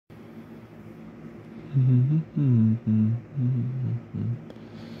Hey,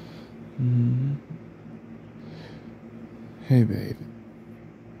 babe.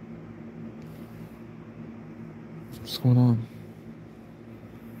 What's going on?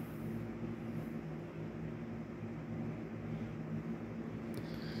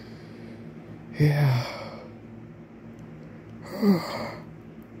 Yeah.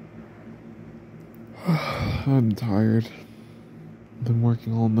 I'm tired. Been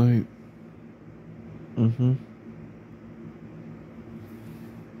working all night.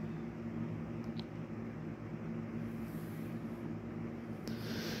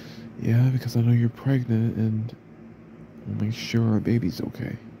 Yeah, because I know you're pregnant and I'll make sure our baby's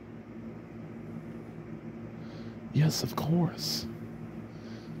okay. Yes, of course.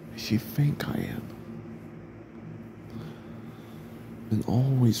 She think I am. And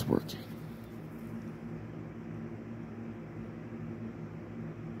always working.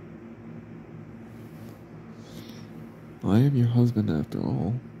 I am your husband after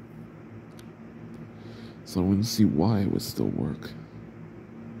all. So I wouldn't see why it would still work.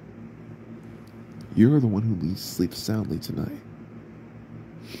 You're the one who needs to sleep soundly tonight.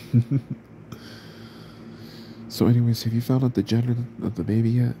 So anyways, have you found out the gender of the baby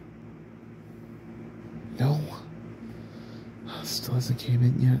yet? No. Still hasn't came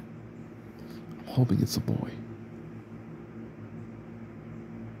in yet. I'm hoping it's a boy.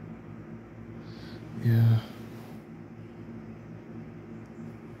 Yeah.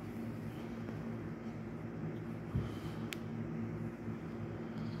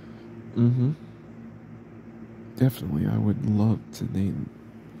 Definitely, I would love to name...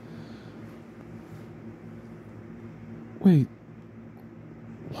 Wait.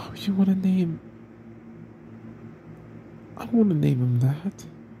 Why would you want to name... I don't want to name him that.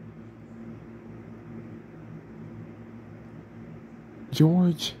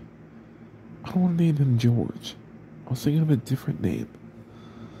 George. I don't want to name him George. I was thinking of a different name.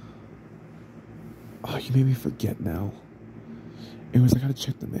 Oh, you made me forget now. Anyways, I gotta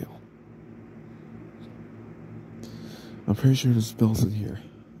check the mail. I'm pretty sure this bill's in here.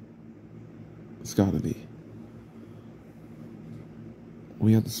 It's gotta be.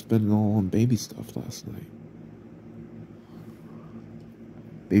 We had to spend it all on baby stuff last night.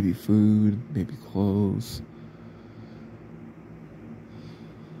 Baby food, baby clothes.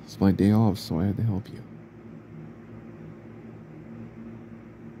 It's my day off, so I had to help you.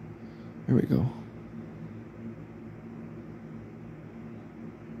 There we go.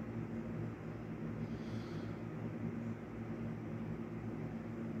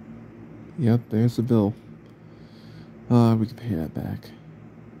 Yep, there's the bill. We can pay that back.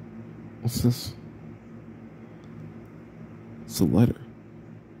 What's this? It's a letter.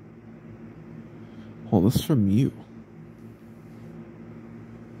 Oh, this is from you.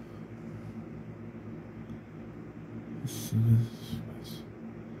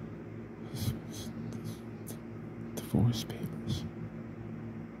 Divorce papers.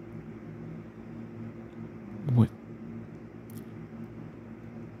 What?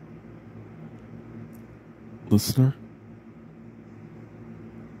 Listener?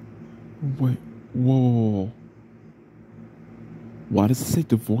 Wait, whoa. Why does it say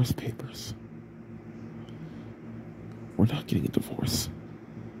divorce papers? We're not getting a divorce.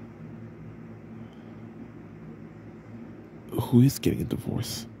 Who is getting a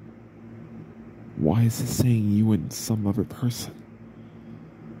divorce? Why is it saying you and some other person?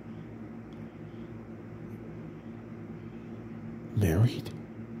 Married?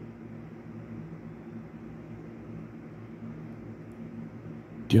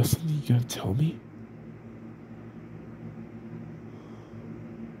 Do you have something you gotta tell me?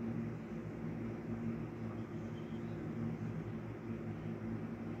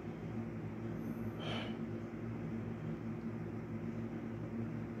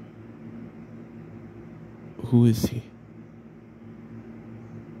 Who is he?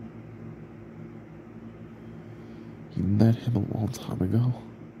 You met him a long time ago.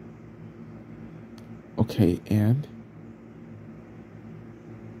 Okay, and?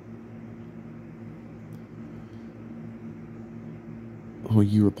 Oh,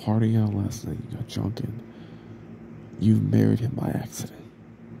 you were partying out last night, you got drunk and you married him by accident.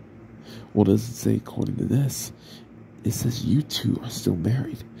 What does it say according to this? It says you two are still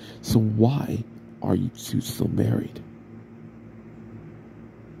married. So why are you two still married?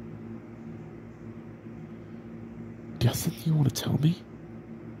 Do you have something you want to tell me?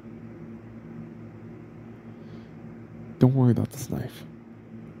 Don't worry about this knife.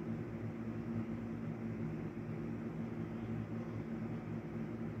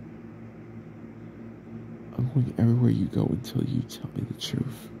 I'm going everywhere you go until you tell me the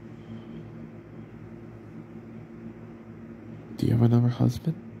truth. have another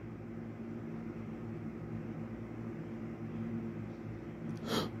husband?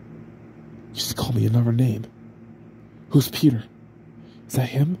 You just call me another name. Who's Peter? Is that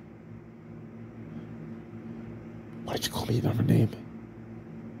him? Why did you call me another name?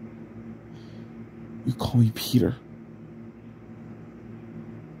 You call me Peter.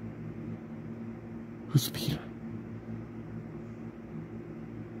 Who's Peter?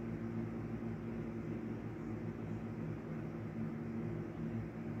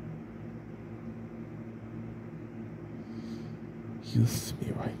 You listen to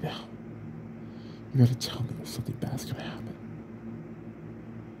me right now. You gotta tell me if something bad's gonna happen.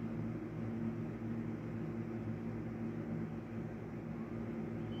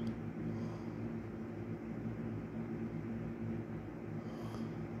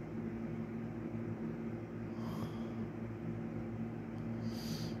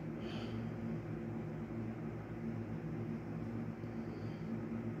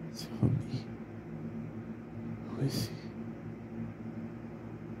 Tell me, who is he?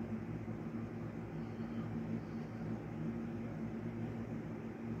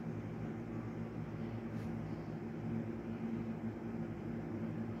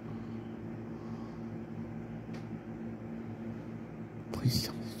 Please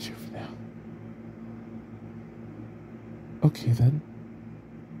tell me the truth now. Okay then,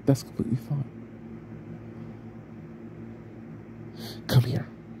 that's completely fine. Come here.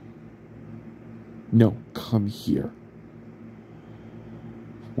 No, come here.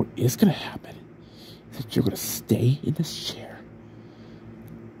 What is gonna happen is that you're gonna stay in this chair.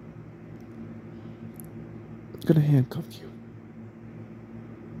 I'm gonna handcuff you.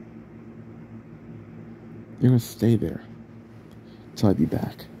 You're gonna stay there till I be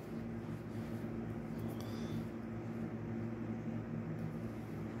back.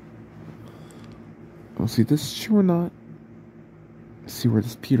 Oh, see, this is true or not? See where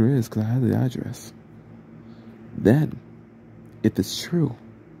this Peter is, because I have the address. Then, if it's true,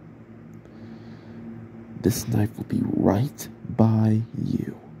 this knife will be right by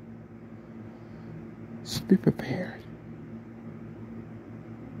you. So be prepared.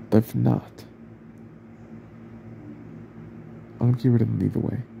 But if not, I'm gonna get rid of him either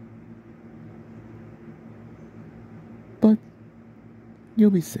way. But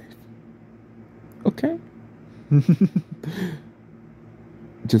you'll be safe. Okay?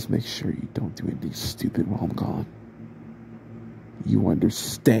 Just make sure you don't do anything stupid while I'm gone. You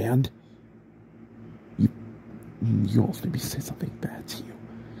understand? You also maybe say something bad to you.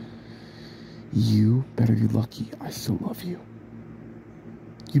 You better be lucky I still love you.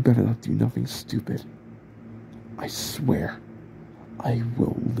 You better not do nothing stupid. I swear, I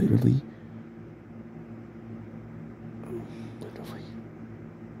will literally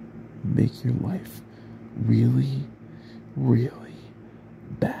make your life really, really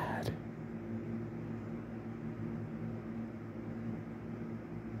bad.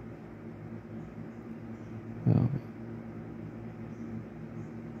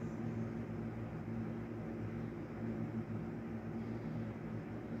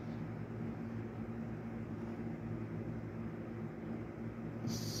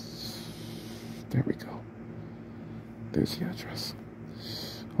 There we go. There's the address.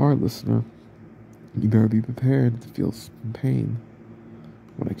 Alright, listener. You better be prepared to feel some pain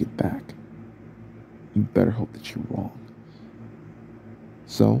when I get back. You better hope that you're wrong.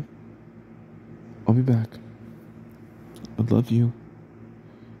 So, I'll be back. I love you.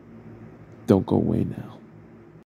 Don't go away now.